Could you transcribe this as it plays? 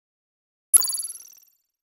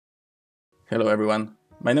Hello everyone,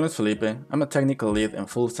 my name is Felipe. I'm a technical lead and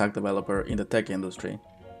full stack developer in the tech industry.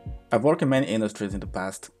 I've worked in many industries in the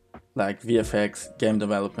past, like VFX, game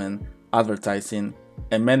development, advertising,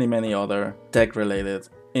 and many other tech-related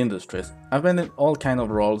industries. I've been in all kinds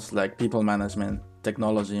of roles like people management,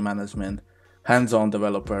 technology management, hands-on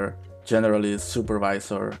developer, generalist,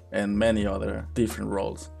 supervisor, and many other different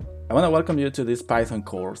roles. I want to welcome you to this Python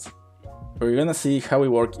course, where you're going to see how we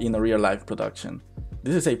work in a real-life production.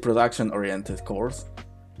 This is a production-oriented course,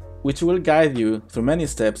 which will guide you through many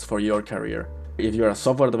steps for your career. If you're a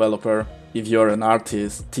software developer, if you're an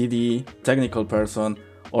artist, TD, technical person,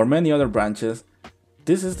 or many other branches,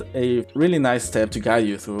 this is a really nice step to guide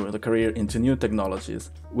you through the career into new technologies.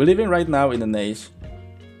 We're living right now in an age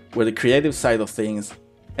where the creative side of things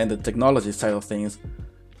and the technology side of things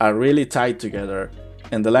are really tied together,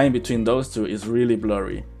 and the line between those two is really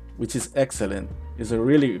blurry, which is excellent. It's a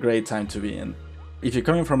really great time to be in. If you're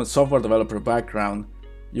coming from a software developer background,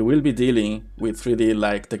 you will be dealing with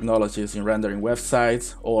 3D-like technologies in rendering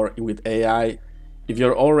websites or with AI. If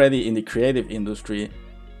you're already in the creative industry,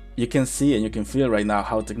 you can see and you can feel right now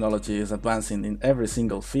how technology is advancing in every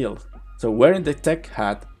single field. So wearing the tech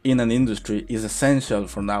hat in an industry is essential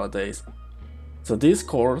for nowadays. So this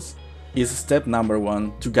course is step number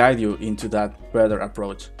one to guide you into that better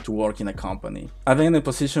approach to work in a company. I've been in a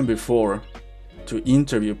position before to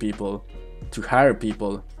interview people, to hire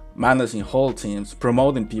people, managing whole teams,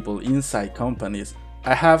 promoting people inside companies.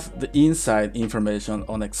 I have the inside information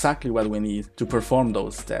on exactly what we need to perform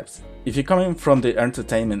those steps. If you're coming from the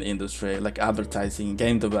entertainment industry, like advertising,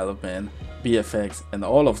 game development, VFX, and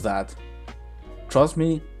all of that, trust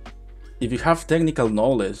me, if you have technical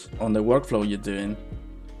knowledge on the workflow you're doing,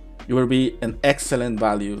 you will be an excellent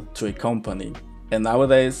value to a company. And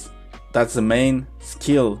nowadays, that's the main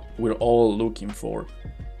skill we're all looking for.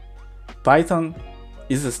 Python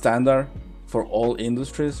is a standard for all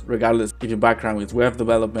industries, regardless if your background is web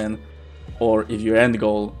development or if your end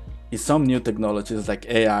goal is some new technologies like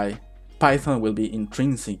AI. Python will be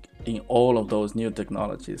intrinsic in all of those new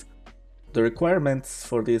technologies. The requirements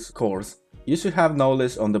for this course: you should have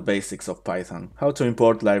knowledge on the basics of Python, how to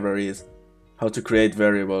import libraries, how to create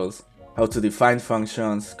variables, how to define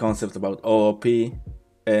functions, concepts about OOP,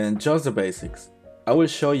 and just the basics. I will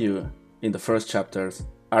show you in the first chapters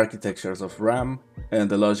architectures of RAM and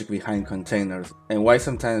the logic behind containers and why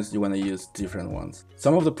sometimes you want to use different ones.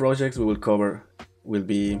 Some of the projects we will cover will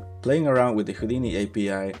be playing around with the Houdini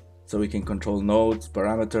API so we can control nodes,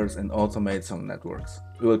 parameters, and automate some networks.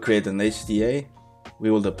 We will create an HDA,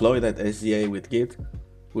 we will deploy that HDA with Git,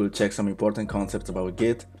 we will check some important concepts about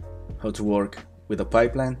Git, how to work with a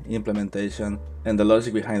pipeline, implementation, and the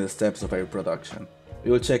logic behind the steps of our production.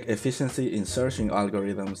 We will check efficiency in searching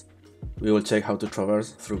algorithms. We will check how to traverse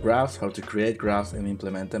through graphs, how to create graphs and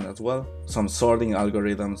implement them as well. Some sorting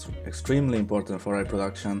algorithms, extremely important for our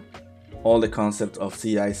production. All the concepts of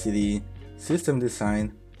CI/CD, system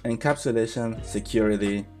design, encapsulation,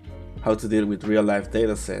 security, how to deal with real-life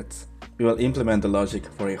data sets. We will implement the logic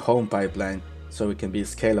for a home pipeline so it can be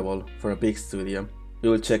scalable for a big studio. We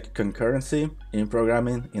will check concurrency in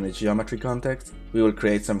programming in a geometry context. We will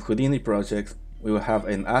create some Houdini projects. We will have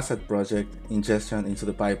an asset project, ingestion into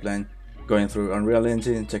the pipeline, going through Unreal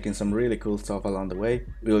Engine, checking some really cool stuff along the way.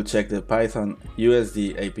 We will check the Python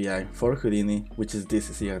USD API for Houdini, which is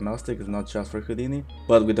DCC agnostic, it's not just for Houdini,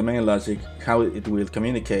 but with the main logic, how it will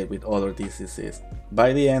communicate with other DCCs.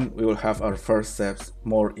 By the end, we will have our first steps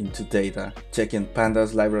more into data, checking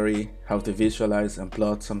Pandas library, how to visualize and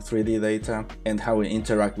plot some 3D data, and how we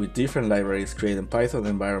interact with different libraries, creating Python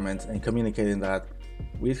environments and communicating that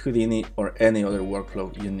with Houdini or any other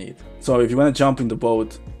workflow you need. So if you want to jump in the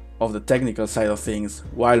boat of the technical side of things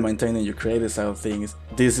while maintaining your creative side of things,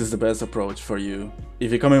 this is the best approach for you.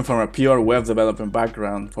 If you're coming from a pure web development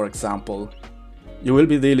background, for example, you will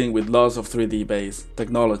be dealing with lots of 3D based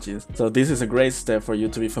technologies. So this is a great step for you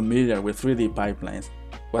to be familiar with 3D pipelines.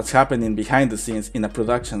 What's happening behind the scenes in a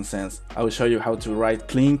production sense. I will show you how to write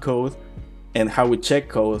clean code and how we check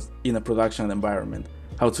code in a production environment,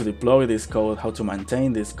 how to deploy this code, how to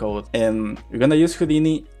maintain this code. And we're gonna use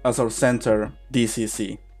Houdini as our center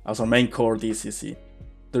DCC, as our main core DCC.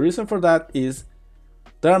 The reason for that is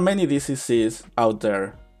there are many DCCs out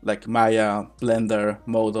there like Maya, Blender,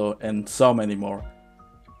 Modo, and so many more.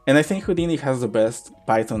 And I think Houdini has the best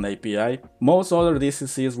Python API. Most other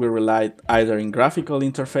DCCs will rely either in graphical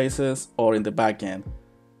interfaces or in the backend.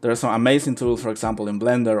 There are some amazing tools, for example, in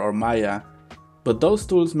Blender or Maya, but those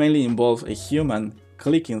tools mainly involve a human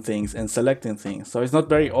clicking things and selecting things, so it's not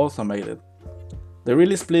very automated. They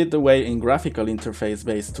really split the way in graphical interface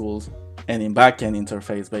based tools and in backend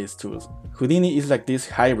interface-based tools. Houdini is like this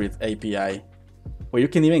hybrid API, where you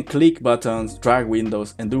can even click buttons, drag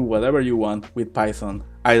windows, and do whatever you want with Python,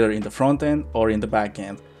 either in the front end or in the back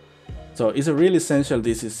end. So it's a really essential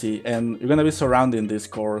DCC, and you're gonna be surrounding this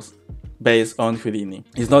course based on Houdini.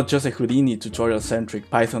 It's not just a Houdini tutorial-centric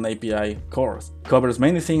Python API course. It covers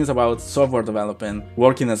many things about software development,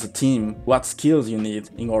 working as a team, what skills you need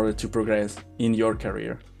in order to progress in your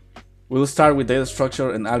career. We'll start with data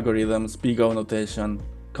structure and algorithms, big O notation,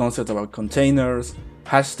 concepts about containers,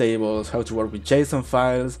 hash tables, how to work with JSON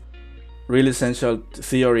files, really essential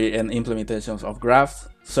theory and implementations of graphs,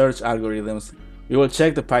 search algorithms. We will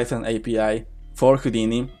check the Python API for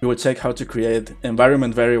Houdini. We will check how to create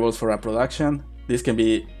environment variables for a production. This can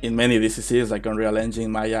be in many DCCs like Unreal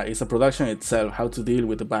Engine, Maya. It's a production itself, how to deal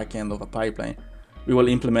with the backend of a pipeline. We will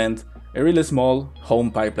implement a really small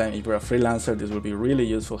home pipeline. If you're a freelancer, this will be really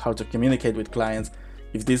useful, how to communicate with clients.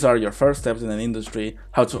 If these are your first steps in an industry,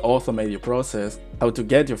 how to automate your process, how to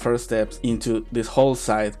get your first steps into this whole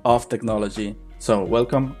side of technology. So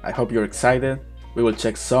welcome, I hope you're excited. We will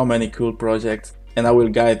check so many cool projects and I will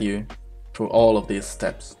guide you through all of these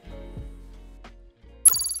steps.